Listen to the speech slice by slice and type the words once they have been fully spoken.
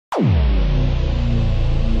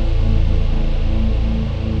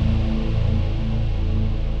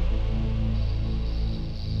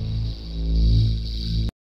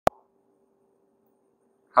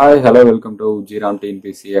Hi, hello, welcome to Jeeram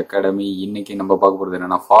Tnpsc Academy. இன்னைக்கு நம்ம பார்க்க போகிறது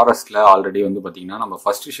என்னன்னா ஃபாரஸ்ட்ல ஆல்ரெடி வந்து பார்த்தீங்கன்னா நம்ம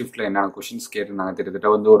ஃபர்ஸ்ட் ஷிஃப்ட்ல என்னென்ன கொஷின்ஸ் கேட்டிருந்தாங்க கிட்டத்தட்ட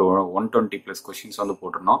வந்து ஒரு 120+ கொஷின்ஸ் வந்து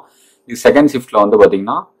போட்டிருந்தோம். இது செகண்ட் ஷிஃப்ட்ல வந்து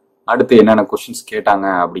பார்த்தீங்கன்னா அடுத்து என்னென்ன கொஷின்ஸ் கேட்டாங்க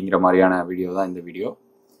அப்படிங்கிற மாதிரியான வீடியோ தான் இந்த வீடியோ.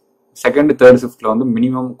 செகண்ட் தேர்ட் ஷிஃப்ட்ல வந்து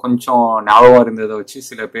மினிமம் கொஞ்சம் ஞாபகம் இருந்ததை வச்சு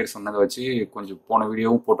சில பேர் சொன்னதை வச்சு கொஞ்சம் போன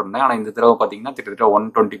வீடியோவும் போட்டிருந்தேன். ஆனால் இந்த தடவை பார்த்தீங்கன்னா கிட்டத்தட்ட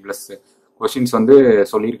 120+ கொஷின்ஸ் வந்து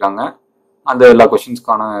சொல்லியிருக்காங்க. அந்த எல்லா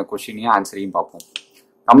கொஷின்ஸ்க்கான கொஷினையும் ஆன்சரையும் பார்ப்போம்.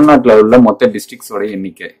 தமிழ்நாட்டில் உள்ள மொத்த டிஸ்ட்ரிக்ஸோட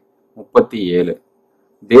எண்ணிக்கை 37.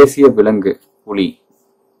 தேசிய விலங்கு புலி.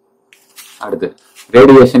 அடுத்து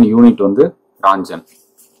ரேடியேஷன் யூனிட் வந்து ராஞ்சன்.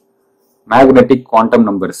 மேக்னெட்டிக் குவாண்டம்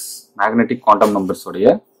நம்பர்ஸ்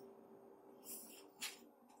உடைய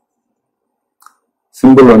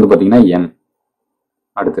சிம்பிள் வந்து பாத்தீங்கன்னா N.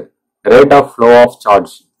 அடுத்து rate of flow of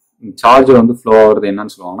charge வந்து ஃப்ளோ ஆகுறது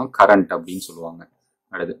என்னன்னு சொல்லுவாங்கன்னா கரண்ட் அப்படின்னு சொல்லுவாங்க.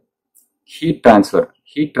 அடுத்து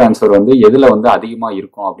ஹீட் டிரான்ஸ்ஃபர் வந்து எதுல வந்து அதிகமா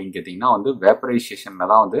இருக்கும் அப்படின்னு கேட்டீங்கன்னா வந்து வேப்பரைசேஷன்ல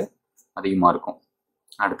தான் வந்து அதிகமா இருக்கும்.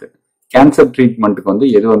 அடுத்து கேன்சர் ட்ரீட்மெண்ட்டுக்கு வந்து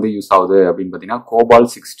எது வந்து யூஸ் ஆகுது அப்படின்னு பார்த்தீங்கன்னா கோபால்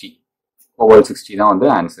 60 தான் வந்து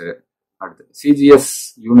ஆன்சரு. அடுத்து சிஜிஎஸ்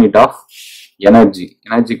யூனிட் ஆஃப்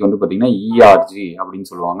எனர்ஜிக்கு வந்து பார்த்தீங்கன்னா ERG அப்படின்னு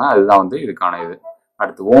சொல்லுவாங்க. அதுதான் வந்து இதுக்கான இது.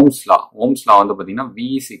 அடுத்து ஓம்ஸ் லா வந்து பார்த்தீங்கன்னா V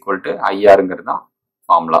 = IRங்கிறது தான்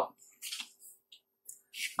ஃபார்முலா.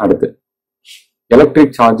 அடுத்து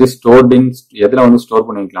எலக்ட்ரிக் சார்ஜ் ஸ்டோர்ட் இன் எதுல வந்து ஸ்டோர்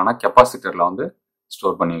பண்ணி வைக்கலாம்னா கெப்பாசிட்டர்ல வந்து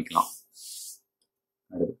ஸ்டோர் பண்ணி வைக்கலாம்.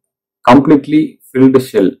 கம்ப்ளீட்லி ஃபில்டு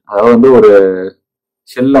ஷெல், அதாவது வந்து ஒரு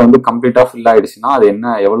ஷெல்ல வந்து கம்ப்ளீட்டா ஃபில் ஆயிடுச்சுன்னா அது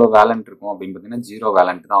என்ன எவ்வளவு வேலண்ட் இருக்கும் அப்படின்னு பார்த்தீங்கன்னா 0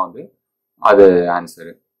 வேலண்ட் தான் வந்து அது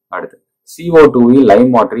ஆன்சரு. அடுத்து CO2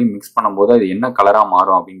 லைம் வாட்டரையும் மிக்ஸ் பண்ணும்போது அது என்ன கலரா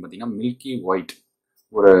மாறும் அப்படின்னு பார்த்தீங்கன்னா மில்கி ஒயிட்,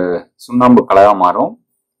 ஒரு சுண்ணாம்பு கலரா மாறும்,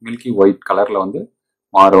 மில்கி ஒயிட் கலர்ல வந்து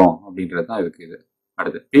மாறும் அப்படின்றது தான் இதுக்கு இது.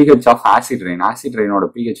 அடுத்து pH ஆஃப் ஆசிட் ரெயினோட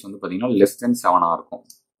pH வந்து பார்த்தீங்கன்னா <7 இருக்கும்.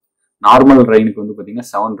 நார்மல் ரெயினுக்கு வந்து பார்த்தீங்கன்னா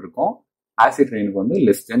 7 இருக்கும், ஆசிட் ரெயினுக்கு வந்து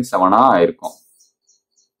 <7 இருக்கும்.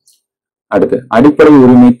 அடுத்து அடிப்படை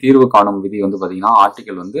உரிமை தீர்வு காணும் விதி வந்து பார்த்தீங்கன்னா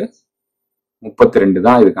ஆர்டிகல் வந்து 32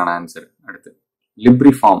 தான் இதுக்கான ஆன்சர். அடுத்து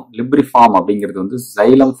லிப்ரிஃபார்ம் அப்படிங்கிறது வந்து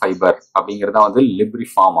சைலம் ஃபைபர் அப்படிங்கிறதா வந்து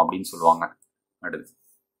லிப்ரிஃபார்ம் அப்படின்னு சொல்லுவாங்க. அடுத்து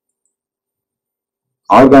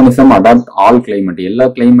ஆர்கானிசம் அடாப்ட் ஆல் கிளைமேட், எல்லா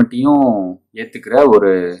கிளைமேட்டையும் ஏத்துக்கிற ஒரு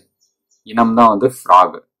இனம் தான் வந்து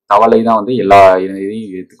ஃப்ராக், தவளை தான் வந்து எல்லா இதையும்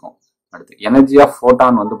ஏத்துக்கும். அடுத்து எனர்ஜி ஆஃப்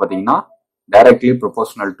ஃபோட்டான் வந்து பாத்தீங்கன்னா டைரக்ட்லி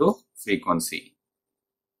ப்ரொபோர்ஷனல் டு ஃப்ரீக்வன்சி.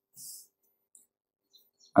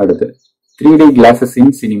 அடுத்து 3D கிளாஸஸ்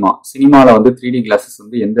இன் சினிமால வந்து 3D கிளாஸஸ்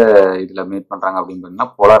வந்து எந்த இதுல மேட் பண்றாங்க அப்படின்னு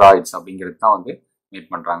பாத்தீங்கன்னா போலராய்ட்ஸ் அப்படிங்கிறது தான் வந்து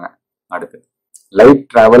மேட் பண்றாங்க. அடுத்து லைட்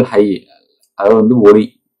டிராவல் ஹை, அதாவது வந்து ஒளி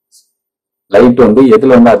லைட் வந்து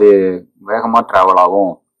எதுல வந்து அது வேகமா டிராவல் ஆகும்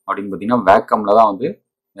அப்படின்னு பாத்தீங்கன்னா வேக்கம்ல தான் வந்து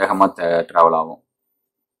வேகமா டிராவல் ஆகும்.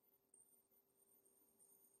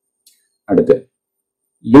 அடுத்து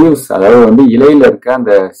லீவ்ஸ், அதாவது வந்து இலையில இருக்க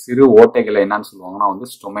அந்த சிறு ஓட்டைகளை என்னன்னு சொல்லுவாங்கன்னா வந்து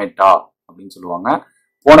ஸ்டொமேட்டா அப்படின்னு சொல்லுவாங்க.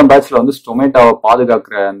 போன பேட்ச்ல வந்து ஸ்டொமேட்டாவை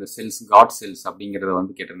பாதுகாக்கிற அந்த செல்ஸ் காட் செல்ஸ் அப்படிங்கறத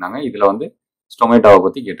வந்து கேட்டிருந்தாங்க. இதுல வந்து ஸ்டொமேட்டாவை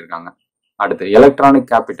பத்தி கேட்டிருக்காங்க. அடுத்து எலக்ட்ரானிக்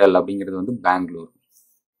கேபிட்டல் அப்படிங்கிறது வந்து பெங்களூர்.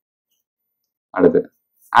 அடுத்து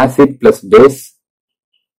ஆசிட் பிளஸ் பேஸ்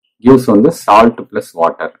gives வந்து சால்ட் பிளஸ்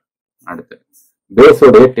வாட்டர். அடுத்து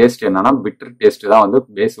பேஸோடைய டேஸ்ட் என்னன்னா பிட்டர் டேஸ்ட் தான் வந்து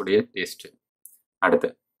பேஸோடைய டேஸ்ட். அடுத்து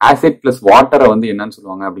ஆசிட் பிளஸ் வாட்டரை வந்து என்னன்னு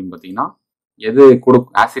சொல்லுவாங்க அப்படின்னு பார்த்தீங்கன்னா எது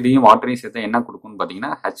கொடுக்கும், ஆசிடையும் வாட்டரையும் சேர்த்தா என்ன கொடுக்கும்னு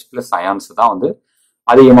பார்த்தீங்கன்னா H+ அயான்ஸ் தான் வந்து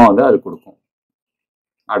அதிகமாக வந்து அது கொடுக்கும்.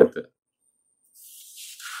 அடுத்து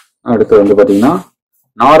வந்து பார்த்தீங்கன்னா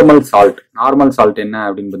நார்மல் சால்ட் என்ன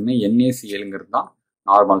அப்படின்னு பார்த்தீங்கன்னா NaClங்கிறது தான்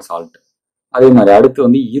நார்மல் சால்ட். அதே மாதிரி அடுத்து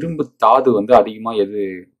வந்து இரும்பு தாது வந்து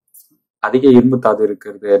அதிக இரும்பு தாது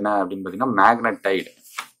இருக்கிறது என்ன அப்படின்னு பார்த்தீங்கன்னா மேக்னடைடு,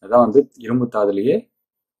 அதான் வந்து இரும்பு தாதுலேயே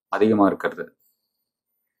அதிகமாக இருக்கிறது.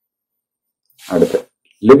 அடுத்து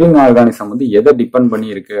லிவிங் ஆர்கானிசம் வந்து எதை டிபெண்ட் பண்ணி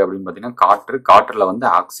இருக்கு அப்படின்னு பார்த்தீங்கன்னா காற்றுல வந்து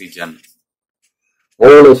ஆக்சிஜன்.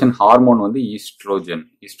 ஓவலேஷன் ஹார்மோன் வந்து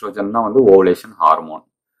ஈஸ்ட்ரோஜன் தான் வந்து ஓவலேஷன் ஹார்மோன்.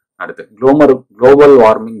 அடுத்து குளோபல்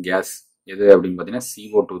வார்மிங் கேஸ் எது அப்படின்னு பார்த்தீங்கன்னா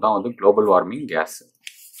CO2 தான் வந்து global warming case.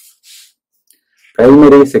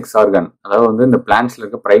 Primary sex organ, அதாவது வந்து இந்த பிளான்ட்ஸ்ல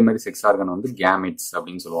இருக்க பிரைமரி செக்ஸ் ஆர்கன் வந்து கேமிட்ஸ்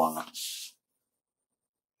அப்படின்னு சொல்லுவாங்க.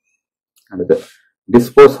 அடுத்து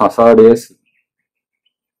டிஸ்போஸ் ஹசார்டியஸ்,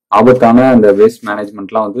 ஆபத்தான அந்த வேஸ்ட்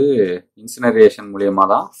மேனேஜ்மெண்ட்லாம் வந்து இன்சினரேஷன் மூலியமா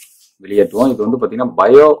தான் வெளியேற்றுவோம். இது வந்து பார்த்தீங்கன்னா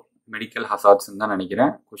பயோ மெடிக்கல் ஹசார்ட்ஸ் தான்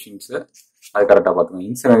நினைக்கிறேன் கொஷின்ஸ், அது கரெக்டாக பார்த்துக்கோங்க.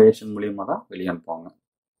 இன்சினரேஷன் மூலியமா தான் வெளியே அனுப்புவாங்க.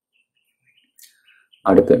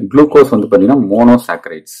 அடுத்து குளுக்கோஸ் வந்து பார்த்தீங்கன்னா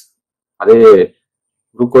மோனோசாக்கரைட்ஸ், அதே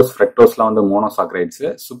குளுக்கோஸ் ஃப்ரக்டோஸ்லாம் வந்து மோனோசாக்கரைட்ஸ்,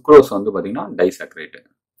 சுக்ரோஸ் வந்து பார்த்தீங்கன்னா டைசாக்கரைட்.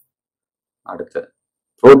 அடுத்து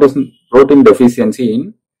புரோட்டீன் டெஃபிஷியன்சி இன்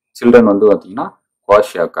சில்ட்ரன் வந்து பார்த்தீங்கன்னா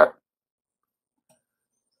குவாஷியாக்கார்.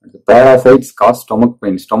 Parasites cos stomach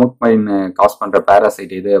pain. Stomach pain cos பண்ற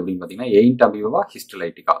பேராசைட் எது அப்படின்னு பாத்தீங்கன்னா எயின்டமீபா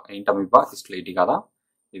ஹிஸ்டலைட்டிகா. எயின்டமீபா ஹிஸ்டலைட்டிகா தான்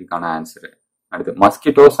இதுக்கான ஆன்சர். அடுத்து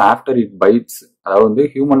மஸ்கிட்டோஸ் ஆஃப்டர் இட் பைட்ஸ், அதாவது வந்து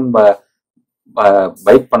ஹியூமன்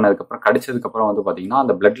பைட் பண்ணதுக்கு அப்புறம் கடிச்சதுக்கு அப்புறம் வந்து பாத்தீங்கன்னா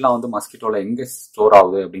அந்த பிளட்லாம் வந்து மஸ்கிட்டோல எங்க ஸ்டோர்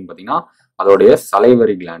ஆகுது அப்படின்னு பாத்தீங்கன்னா அதோடைய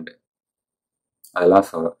சலைவரி கிளாண்டு அதெல்லாம்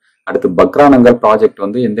சொல்றோம். அடுத்து பக்ரானங்கல் ப்ராஜெக்ட்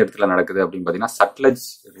வந்து எந்த இடத்துல நடக்குது அப்படின்னு பாத்தீங்கன்னா சட்லஜ்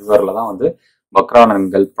ரிவர்ல தான் வந்து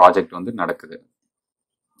பக்ரானங்கல் ப்ராஜெக்ட் வந்து நடக்குது.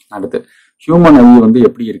 அடுத்து ஹியூமன் ஐ வந்து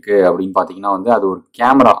எப்படி இருக்கு அப்படின்னு பாத்தீங்கன்னா வந்து அது ஒரு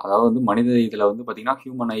கேமரா, அதாவது வந்து மனித இதுல வந்து பாத்தீங்கன்னா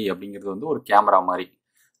ஹியூமன் ஐ அப்படிங்கிறது வந்து ஒரு கேமரா மாதிரி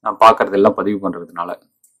நான் பாக்குறது எல்லாம் பதிவு பண்றதுனால.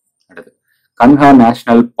 அடுத்து கன்ஹா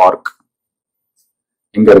நேஷனல் பார்க்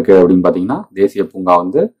எங்க இருக்கு அப்படின்னு பாத்தீங்கன்னா தேசிய பூங்கா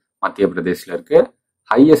வந்து மத்திய பிரதேஷ்ல இருக்கு.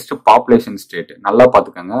 ஹையஸ்ட் பாப்புலேஷன் ஸ்டேட், நல்லா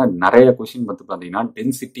பாத்துக்கோங்க. நிறைய கொஸ்டின் வந்து பாத்தீங்கன்னா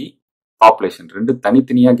டென்சிட்டி பாப்புலேஷன் ரெண்டு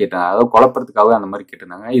தனித்தனியா கேட்டாங்க, அதாவது குழப்பறதுக்காக அந்த மாதிரி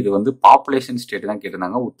கேட்டிருந்தாங்க. இது வந்து பாப்புலேஷன் ஸ்டேட் தான்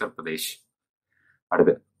கேட்டிருந்தாங்க, உத்தரப்பிரதேஷ்.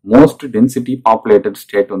 அடுத்து மோஸ்ட் டென்சிட்டி பாப்புலேட்டட்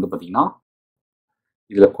ஸ்டேட் வந்து பாத்தீங்கன்னா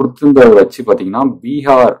இதுல கொடுத்திருந்ததை வச்சு பாத்தீங்கன்னா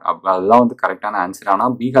பீகார், அதுதான் வந்து கரெக்டான ஆன்சர். ஆனா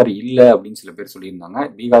பீகார் இல்ல அப்படின்னு சில பேர் சொல்லியிருந்தாங்க.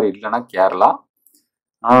 பீகார் இல்லைன்னா கேரளா.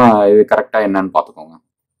 இது கரெக்டா என்னன்னு பாத்துக்கோங்க.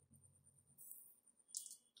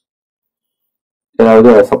 ஏதாவது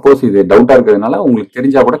சப்போஸ் இது டவுட்டா இருக்கிறதுனால உங்களுக்கு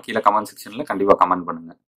தெரிஞ்சா கூட கீழே கமெண்ட் செக்ஷன்ல கண்டிப்பா கமெண்ட்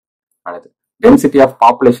பண்ணுங்க. அடுத்து டென்சிட்டி ஆஃப்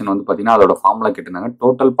பாப்புலேஷன் வந்து பாத்தீங்கன்னா அதோட ஃபார்முலா கேட்டிருந்தாங்க,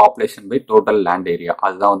 total population by total land area,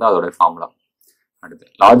 அதுதான் வந்து அதோட ஃபார்முலா. அடுத்து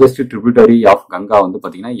லார்ஜஸ்ட் ட்ரிபியூட்டரி ஆஃப் கங்கா வந்து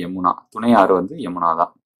பாத்தீங்கன்னா யமுனா, துணை ஆறு வந்து யமுனா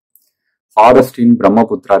தான். Forest in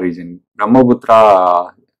Brahmaputra region, Brahmaputra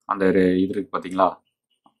அந்த இது இருக்கு பாத்தீங்களா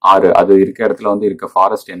ஆறு, அது இருக்க இடத்துல வந்து இருக்க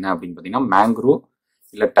ஃபாரஸ்ட் என்ன அப்படின்னு பாத்தீங்கன்னா மேங்க்ரூவ்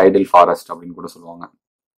இல்ல டைடல் ஃபாரஸ்ட் அப்படின்னு கூட சொல்லுவாங்க.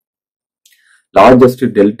 லார்ஜஸ்ட்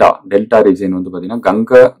டெல்டா ரீஜன் வந்து பாத்தீங்கன்னா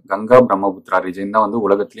கங்கா பிரம்மபுத்திரா ரீஜன் தான் வந்து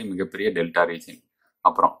உலகத்திலேயே மிகப்பெரிய டெல்டா ரீஜன்.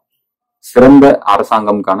 அப்புறம் சிறந்த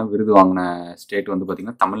அரசாங்கம்கான விருது வாங்கின ஸ்டேட் வந்து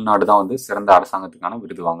பாத்தீங்கன்னா தமிழ்நாடு தான் வந்து சிறந்த அரசாங்கத்துக்கான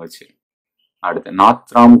விருது வாங்குச்சு. அடுத்து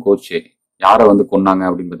நாத்ராம் கோட்சே யாரை வந்து கொன்னாங்க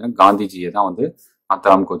அப்படின்னு பாத்தீங்கன்னா காந்திஜியை தான் வந்து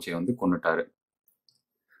நாத்ராம் கோட்சே வந்து கொன்னுட்டாரு.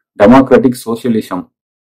 Democratic socialism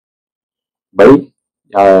by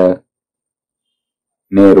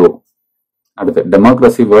Nehru. அடுத்து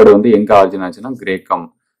டெமோக்ரஸி வேர்டு வந்து எங்க ஆரிஜின் ஆச்சுன்னா கிரேக்கம்.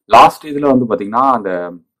 லாஸ்ட் இதுல வந்து பாத்தீங்கன்னா அந்த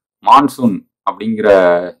மான்சூன் அப்படிங்கிற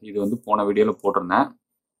இது வந்து போன வீடியோல போட்டிருந்தேன்.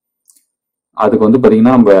 அதுக்கு வந்து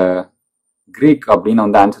பாத்தீங்கன்னா நம்ம கிரீக் அப்படின்னு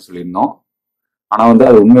வந்து ஆன்சர் சொல்லியிருந்தோம். ஆனா வந்து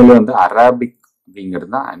அது உண்மையிலே வந்து அராபிக்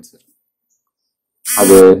அப்படிங்கிறது தான் ஆன்சர்.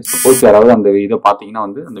 அது சப்போஸ் யாராவது அந்த இதை பாத்தீங்கன்னா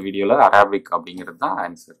வந்து அந்த வீடியோல அராபிக் அப்படிங்கிறது தான்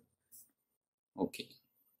ஆன்சர். ஓகே,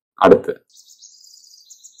 அடுத்து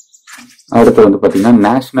வந்து பாத்தீங்கன்னா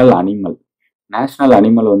நேஷனல்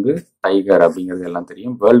அனிமல் வந்து டைகர் அப்படிங்கிறது எல்லாம்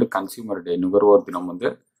தெரியும். வேர்ல்டு கன்சியூமர் டே, நுகர்வோர் தினம் வந்து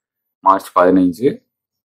மார்ச் 15.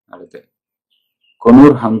 அடுத்து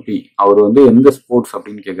கொனூர் ஹம்பி அவர் வந்து எந்த ஸ்போர்ட்ஸ்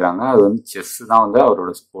அப்படின்னு கேட்குறாங்க. அது வந்து செஸ் தான் வந்து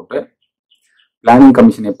அவரோட ஸ்போர்ட்டு. பிளானிங்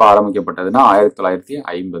கமிஷன் எப்போ ஆரம்பிக்கப்பட்டதுன்னா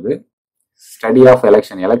 1950. ஸ்டடி ஆஃப்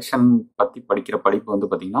எலெக்ஷன் பத்தி படிக்கிற படிப்பு வந்து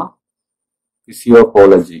பாத்தீங்கன்னா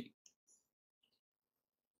சிப்போலஜி.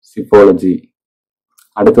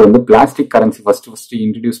 அடுத்து வந்து பிளாஸ்டிக் கரன்சி ஃபர்ஸ்ட்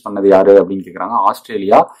இன்ட்ரடியூஸ் பண்ணது யாரு அப்படின்னு கேட்குறாங்க,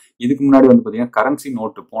 ஆஸ்திரேலியா. இதுக்கு முன்னாடி வந்து பாத்தீங்கன்னா கரன்சி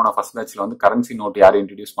நோட்டு போன ஃபர்ஸ்ட் பேட்ச்ல வந்து கரன்சி நோட் யாரு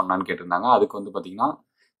இன்ட்ரடியூஸ் பண்ணான்னு கேட்டிருந்தாங்க. அதுக்கு வந்து பாத்தீங்கன்னா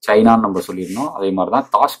சைனான்னு நம்ம சொல்லியிருந்தோம். அதே மாதிரிதான்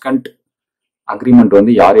தாஷ்கண்ட் அக்ரிமெண்ட்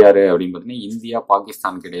வந்து யாரு அப்படின்னு பாத்தீங்கன்னா இந்தியா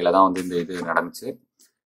பாகிஸ்தானுக்கு இடையில தான் வந்து இந்த இது நடந்துச்சு.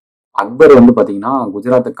 அக்பர் வந்து பாத்தீங்கன்னா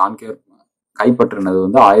குஜராத்தை கைப்பற்றினது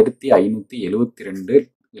வந்து 1572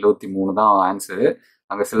 73 தான் ஆன்சரு.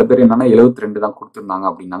 அங்க சில பேர் என்னன்னா 72 தான் கொடுத்துருந்தாங்க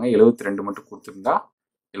அப்படின்னாங்க. 72 மட்டும் கொடுத்துருந்தா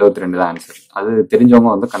 72 தான் ஆன்சர். அது தெரிஞ்சவங்க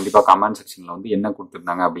வந்து கண்டிப்பா கமெண்ட் செக்ஷன்ல வந்து என்ன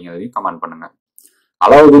கொடுத்துருந்தாங்க அப்படிங்கிறதையும் கமெண்ட் பண்ணுங்க.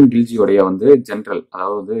 அலாவுதீன் கில்ஜியோடைய வந்து ஜெனரல்,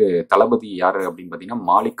 அதாவது தளபதி யாரு அப்படின்னு பாத்தீங்கன்னா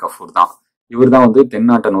மாலிக் கஃபூர் தான். இவர் தான் வந்து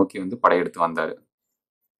தென்னாட்டை நோக்கி வந்து படையெடுத்து வந்தாரு.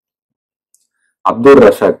 அப்துல்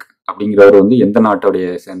ரஷாக் அப்படிங்கிறவர் வந்து எந்த நாட்டுடைய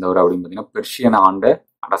சேர்ந்தவர் அப்படின்னு பாத்தீங்கன்னா பெர்ஷியன் ஆண்ட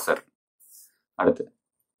அரசர். அடுத்து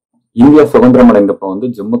இந்தியா சுதந்திரம் அடைந்தப்போ வந்து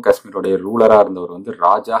ஜம்மு காஷ்மீருடைய ரூலரா இருந்தவர் வந்து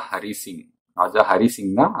ராஜா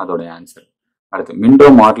ஹரிசிங் தான் அதோடைய ஆன்சர். அடுத்து மிண்டோ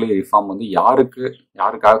மார்லி ரிஃபார்ம் வந்து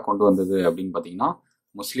யாருக்காக கொண்டு வந்தது அப்படின்னு பாத்தீங்கன்னா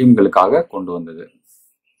முஸ்லிம்களுக்காக கொண்டு வந்தது.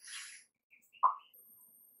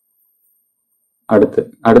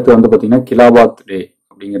 அடுத்து வந்து பாத்தீங்கன்னா கிலாபாத் டே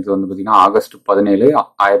அப்படிங்கிறது வந்து பாத்தீங்கன்னா ஆகஸ்ட் 17,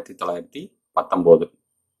 1919.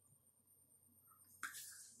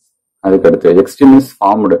 அதுக்கடுத்து எக்ஸ்ட்ரீமிஸ்ட்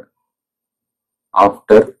ஃபார்ம்டு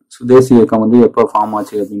ஆஃப்டர், சுதேசி இயக்கம் வந்து எப்போ ஃபார்ம்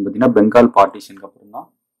ஆச்சு அப்படின்னு பாத்தீங்கன்னா பெங்கால் பார்ட்டிஷனுக்கு அப்புறம் தான்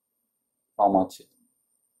ஃபார்ம் ஆச்சு.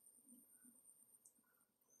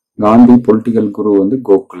 காந்தி பொலிட்டிக்கல் குரு வந்து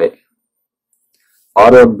கோக்லே.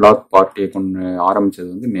 ஃபார்வர்ட் பிளாக் பார்ட்டியை கொண்டு ஆரம்பிச்சது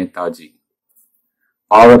வந்து நேதாஜி.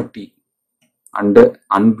 பாவர்ட்டி அண்ட்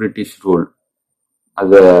அன்பிரிட்டிஷ் ரூல்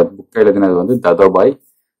அது புக் எழுதினது வந்து ததோபாய்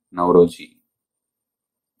நவ்ரோஜி.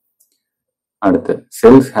 அடுத்து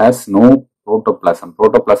cells has no protoplasm.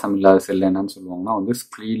 Protoplasm இல்லாத செல் என்னன்னு சொல்லுவாங்கன்னா வந்து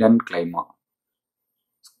ஸ்க்ளீரன்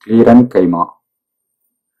கைமா.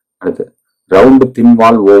 அடுத்து ரவுண்டு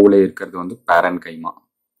தின்வால் ஓவுல இருக்கிறது வந்து பேரன் கைமா.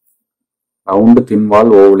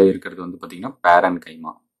 பாத்தீங்கன்னா பேரன்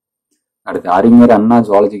கைமா. அடுத்து அறிஞர் அண்ணா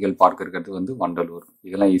ஜுவாலஜிக்கல் பார்க் இருக்கிறது வந்து வண்டலூர்.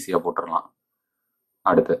 இதெல்லாம் ஈஸியா போட்டுடலாம்.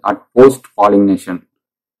 அடுத்து அட் போஸ்ட்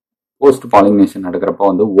பாலினேஷன் நடக்கிறப்ப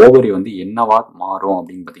வந்து ஓவரி வந்து என்னவா மாறும்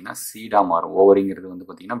அப்படின்னு பாத்தீங்கன்னா சீடா மாறும். ஓவரிங்கிறது வந்து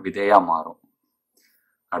பாத்தீங்கன்னா விதையா மாறும்.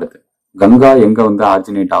 அடுத்து கங்கா எங்க வந்து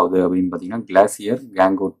ஆர்ஜினேட் ஆகுது அப்படின்னு பாத்தீங்கன்னா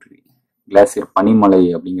கிளாசியர் பனிமலை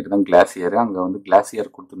அப்படிங்கிறது தான் கிளாசியர். அங்க வந்து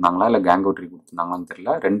கிளாசியர் கொடுத்துருந்தாங்களா இல்ல கேங்கோட்ரி கொடுத்துருந்தாங்களான்னு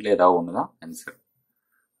தெரியல. ரெண்டுல ஏதாவது ஒண்ணுதான் ஆன்சர்.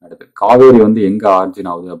 அடுத்து காவேரி வந்து எங்க ஆர்ஜின்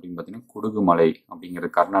ஆகுது அப்படின்னு பாத்தீங்கன்னா குடுகுமலை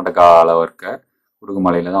அப்படிங்கிறது கர்நாடகாவில் இருக்க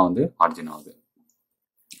குடுகுமலையில தான் வந்து ஆர்ஜின் ஆகுது.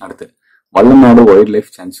 அடுத்து வல்லநாடு வைல்ட்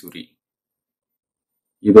லைஃப் சான்ச்சுரி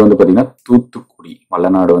இது வந்து பாத்தீங்கன்னா தூத்துக்குடி.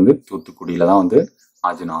 வல்லநாடு வந்து தூத்துக்குடியில தான் வந்து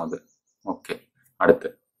ஆர்ஜின் ஆகுது. ஓகே. அடுத்து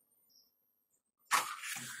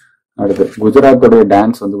குஜராத்தோடைய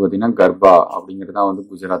டான்ஸ் வந்து பாத்தீங்கன்னா கர்பா அப்படிங்கிறது தான் வந்து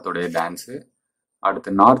குஜராத்தோடைய டான்ஸ். அடுத்து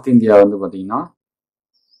நார்த் இந்தியா வந்து பாத்தீங்கன்னா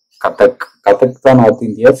கதக் தான் நார்த்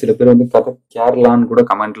இந்தியா. சில பேர் வந்து கதக் கேரளான்னு கூட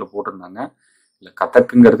கமெண்ட்ல போட்டிருந்தாங்க. இல்ல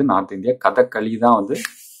கதக்குங்கிறது நார்த் இந்தியா, கதக்களி தான் வந்து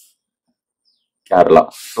கேரளா.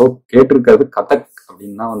 ஸோ கேட்டிருக்கிறது கதக்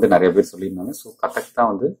அப்படின்னு தான் வந்து நிறைய பேர் சொல்லியிருந்தாங்க. ஸோ கதக் தான்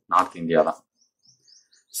வந்து நார்த் இந்தியா தான்.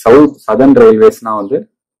 சதர்ன் ரயில்வேஸ்னா வந்து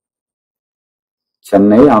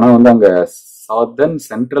சென்னை. ஆனா வந்து அங்க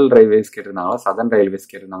சென்ட்ரல் ரயில்வேஸ் கேட்டிருந்தாங்களா சதர்ன் ரயில்வேஸ்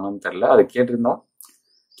கேட்டிருந்தாங்களான்னு தெரியல. அது கேட்டிருந்தா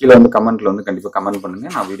கீழே வந்து கமெண்ட்ல வந்து கண்டிப்பா கமெண்ட் பண்ணுங்க.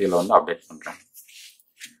 நான் வீடியோல வந்து அப்டேட் பண்றேன்.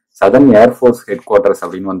 சதர்ன் ஏர்ஃபோர்ஸ் ஹெட் குவார்டர்ஸ்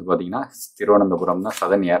அப்படின்னு வந்து பாத்தீங்கன்னா திருவனந்தபுரம் தான்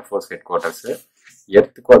southern air force head quarters.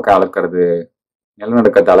 Earthquake அளக்கிறது,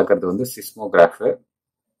 நிலநடுக்கத்தை அளக்கிறது வந்து சிஸ்மோகிராஃப்.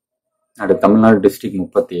 அடுத்து தமிழ்நாடு டிஸ்ட்ரிக்ட்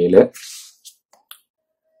 37.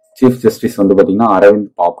 சீஃப் ஜஸ்டிஸ் வந்து பாத்தீங்கன்னா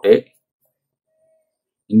அரவிந்த் பாப்டே.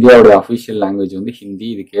 இந்தியாவுடைய அஃபிஷியல் லாங்குவேஜ் வந்து ஹிந்தி.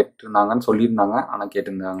 இது கேட்டிருந்தாங்கன்னு சொல்லியிருந்தாங்க. ஆனா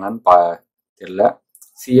கேட்டிருந்தாங்களான்னு தெரியல.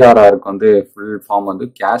 சிஆர்ஆருக்கு வந்து ஃபுல் ஃபார்ம் வந்து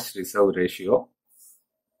கேஷ் ரிவர்ஸ்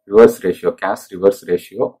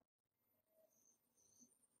ரேஷியோ.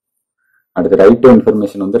 அடுத்து ரைட் டு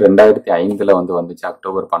இன்ஃபர்மேஷன் வந்து 2005 வந்து வந்துச்சு,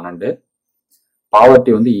 அக்டோபர் 12.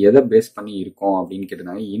 பாவர்ட்டி வந்து எதை பேஸ் பண்ணி இருக்கும் அப்படின்னு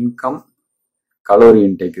கேட்டிருந்தாங்க. இன்கம், கலோரி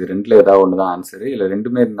இன்டேக், இது ரெண்டுல ஏதாவது ஒண்ணுதான் ஆன்சரு. இல்ல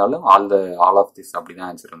ரெண்டுமே இருந்தாலும் ஆல் ஆஃப் திஸ் அப்படிதான்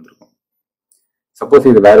ஆன்சர் வந்திருக்கும். சப்போஸ்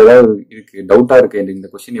இது வேற ஏதாவது இதுக்கு டவுட்டா இருக்கு, இந்த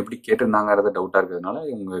கொஸ்டின் எப்படி கேட்டிருந்தாங்கிறது டவுட்டா இருக்கிறதுனால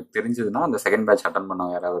உங்களுக்கு தெரிஞ்சதுன்னா அந்த செகண்ட் பேட்ச் அட்டன் பண்ண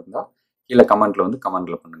யாராவது இருந்தா கீழே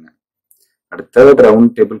கமெண்ட்ல பண்ணுங்க. அடுத்து தேர்ட்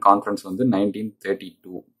ரவுண்ட் டேபிள் கான்ஃபரன்ஸ் வந்து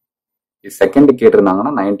 1932. இது செகண்ட்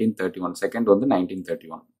கேட்டிருந்தாங்கன்னா 1931. செகண்ட் வந்து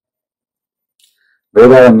 1931.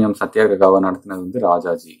 வேதாரண்யம் சத்தியாகிரகாவை நடத்தினது வந்து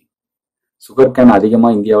ராஜாஜி. சுகர் கேன் அதிகமா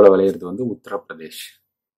இந்தியாவில் விளையிறது வந்து உத்தரப்பிரதேஷ்.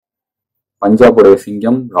 பஞ்சாபுடைய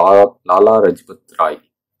சிங்கம் Lala Lajpat Rai.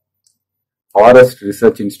 Forest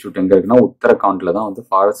research institute எங்க இருக்குன்னா உத்தரகாண்ட்ல தான் வந்து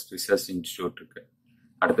ஃபாரஸ்ட் ரிசர்ச் இன்ஸ்டியூட் இருக்கு.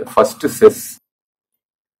 அடுத்து ஃபர்ஸ்ட்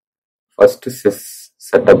செஸ்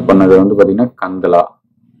செட்டப் பண்ணது வந்து பாத்தீங்கன்னா கந்தலா.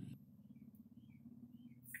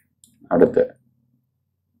 அடுத்து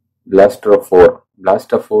பிளாஸ்டர்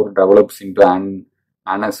 4 டெவலப்ஸ் இன்டு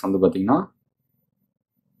ஆனஸ் வந்து பாத்தீங்கன்னா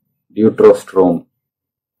டியூட்ரோஸ்ட்ரோம்.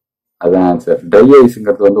 அதுதான் ஆன்சர். ட்ரை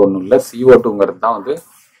ஐஸ்ங்கிறது வந்து ஒன்றும் இல்லை, CO2ங்கிறது தான் வந்து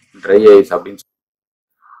ட்ரை ஐஸ் அப்படின்னு.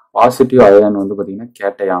 பாசிட்டிவ் அயன் வந்து பாத்தீங்கன்னா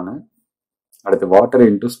கேட்டையானு. அடுத்து வாட்டர்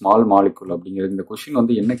இன்டு ஸ்மால் மாலிகுல் அப்படிங்கிறது. இந்த கொஸ்டின்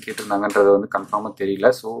வந்து என்ன கேட்டிருந்தாங்கன்றது வந்து கன்ஃபார்மா தெரியல.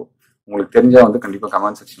 ஸோ உங்களுக்கு தெரிஞ்சா வந்து கண்டிப்பா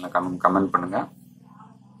கமெண்ட் செக்ஷன்ல கமெண்ட் பண்ணுங்க.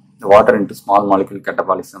 இந்த water into small molecule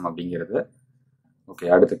catabolism அப்படிங்கிறது. ஓகே.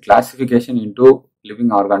 அடுத்து கிளாசிபிகேஷன் இன்டு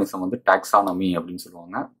லிவிங் ஆர்கானிசம் வந்து டாக்ஸானமி அப்படின்னு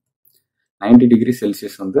சொல்லுவாங்க. 90 டிகிரி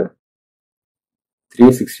செல்சியஸ் வந்து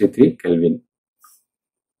 363 கெல்வின்.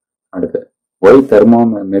 அடுத்து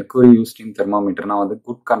மெர்க்குரி யூஸ்ட் இன் தெர்மாமீட்டர்னா வந்து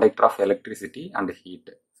good conductor of electricity and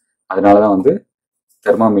heat. அதனாலதான் வந்து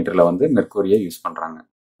தெர்மாமீட்டர்ல வந்து மெர்க்குரியை யூஸ் பண்றாங்க.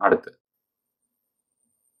 அடுத்து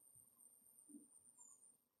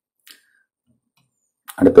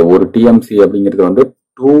ஒரு டிஎம்சி அப்படிங்கிறது வந்து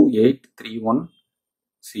 2831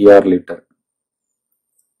 CR லிட்டர்.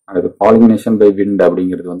 அடுத்து பாலினேஷன் பை விண்ட்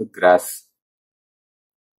அப்படிங்கிறது வந்து கிராஸ்.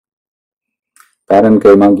 பேரன்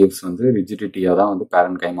கைமா கிவ்ஸ் வந்து ரிஜிடிட்டியா தான் வந்து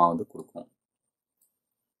பேரன் கைமா வந்து கொடுக்கும்.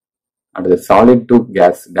 அடுத்து சாலிட் டு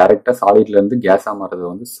கேஸ், டைரக்டா சாலிட்ல இருந்து கேஸா மாறது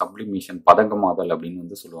வந்து சப்ளிமேஷன், பதங்கமாதல் அப்படின்னு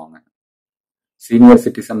வந்து சொல்லுவாங்க. சீனியர்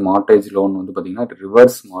சிட்டிசன் மார்டேஜ் லோன் வந்து பாத்தீங்கன்னா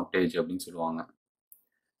ரிவர்ஸ் மார்டேஜ் அப்படின்னு சொல்லுவாங்க.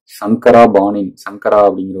 சங்கரா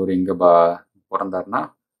அப்படிங்கிறவர் எங்க பிறந்தாருன்னா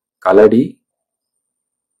கலடி,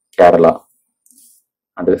 கேரளா.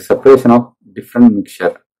 அடுத்து செப்பரேஷன் ஆஃப் டிஃப்ரெண்ட்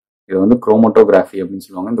மிக்சர், இது வந்து குரோமோட்டோகிராஃபி அப்படின்னு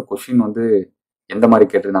சொல்லுவாங்க. இந்த கொஸ்டின் வந்து எந்த மாதிரி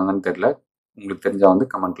கேட்டிருந்தாங்கன்னு தெரியல. உங்களுக்கு தெரிஞ்சா வந்து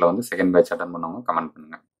கமெண்ட்ல வந்து செகண்ட் பேட்ச் அட்டன் பண்ணவங்க கமெண்ட்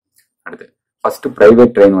பண்ணுங்க. அடுத்து ஃபர்ஸ்ட்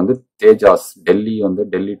பிரைவேட் ட்ரெயின் வந்து தேஜாஸ்,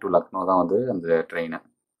 டெல்லி டு லக்னோ தான் வந்து அந்த ட்ரெயின்.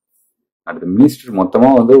 அடுத்து மினிஸ்டர்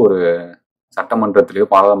மொத்தமாக வந்து ஒரு சட்டமன்றத்திலேயோ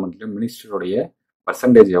பாராளுமன்றத்திலேயோ மினிஸ்டருடைய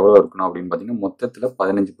பர்சன்டேஜ் எவ்வளோ இருக்கணும் அப்படின்னு பார்த்தீங்கன்னா மொத்தத்தில்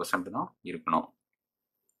 15% தான் இருக்கணும்.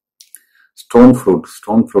 ஸ்டோன்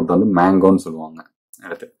ஃப்ரூட் வந்து மேங்கோன்னு சொல்லுவாங்க.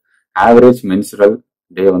 அடுத்து ஆவரேஜ் மென்சுரல்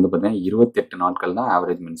டே வந்து பார்த்தீங்கன்னா 28 நாட்கள் தான்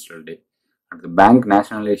ஆவரேஜ் மென்சுரல் டே. அடுத்து பேங்க்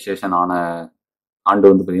நேஷனலைசேஷன் ஆன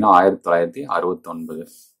ஆண்டு வந்து பார்த்தீங்கன்னா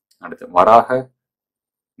 1969. அடுத்து வராக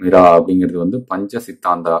மிரா அப்படிங்கிறது வந்து பஞ்ச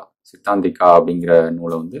சித்தாந்திகா அப்படிங்கிற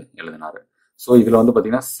நூலை வந்து எழுதினாரு. ஸோ இதில் வந்து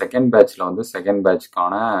பார்த்தீங்கன்னா செகண்ட்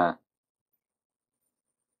பேட்ச்க்கான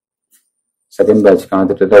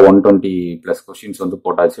கிட்டத்தட்ட 120+ கொஸ்டின்ஸ் வந்து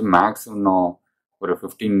போட்டாச்சு. மேக்ஸ் இன்னும் ஒரு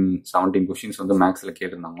 15-17 கொஸ்டின்ஸ் வந்து மேக்ஸில்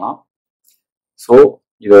கேட்டிருந்தாங்களாம். ஸோ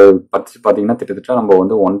இதை பற்றி பார்த்தீங்கன்னா கிட்டத்தட்ட நம்ம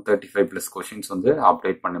வந்து 135+ கொஸ்டின்ஸ் வந்து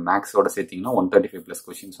அப்டேட் பண்ணி மேக்ஸோட சேர்த்திங்கன்னா 135+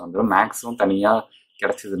 கொஸ்டின்ஸ் வந்துடும். மேக்ஸும் தனியாக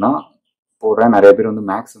கிடைச்சதுன்னா போடுறேன். நிறைய பேர் வந்து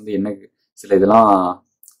மேக்ஸ் வந்து என்ன சில இதெல்லாம்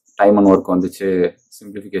டைம் அண்ட் ஒர்க் வந்துச்சு,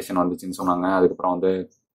 சிம்பிளிஃபிகேஷன் வந்துச்சுன்னு சொன்னாங்க. அதுக்கப்புறம் வந்து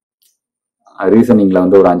ரீசனிங்கில்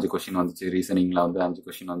வந்து ஒரு 5 கொஸ்டின் வந்துச்சு, ரீசனிங்கில் வந்து 5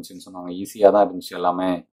 கொஸ்டின் வந்துச்சுன்னு சொன்னாங்க. ஈஸியாக தான் இருந்துச்சு எல்லாமே.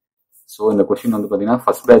 ஸோ இந்த கொஸ்டின் வந்து பார்த்தீங்கன்னா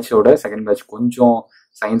ஃபர்ஸ்ட் பேட்சோட செகண்ட் பேட்ச் கொஞ்சம்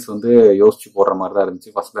சயின்ஸ் வந்து யோசிச்சு போடுற மாதிரி தான்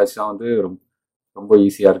இருந்துச்சு. ஃபர்ஸ்ட் பேட்ச் தான் வந்து ரொம்ப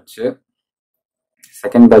ஈஸியாக இருந்துச்சு.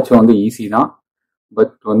 செகண்ட் பேட்சும் வந்து ஈஸி தான்,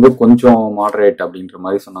 பட் வந்து கொஞ்சம் மாடரேட் அப்படின்ற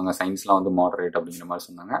மாதிரி சொன்னாங்க. சயின்ஸ்லாம் வந்து மாடரேட் அப்படிங்கிற மாதிரி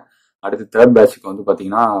சொன்னாங்க. அடுத்து தேர்ட் பேட்சுக்கு வந்து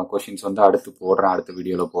பார்த்தீங்கன்னா கொஸ்டின்ஸ் வந்து அடுத்த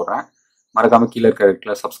வீடியோவில் போடுறேன். மறக்காம கீழே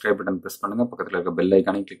இருக்க சப்ஸ்கிரைப் பட்டன் ப்ரெஸ் பண்ணுங்க, பக்கத்தில் இருக்க பெல்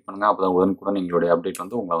ஐக்கானையும் கிளிக் பண்ணுங்க. அப்போதான் உடனுக்குடன் எங்களுடைய அப்டேட்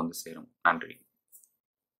வந்து உங்களை வந்து சேரும். நன்றி.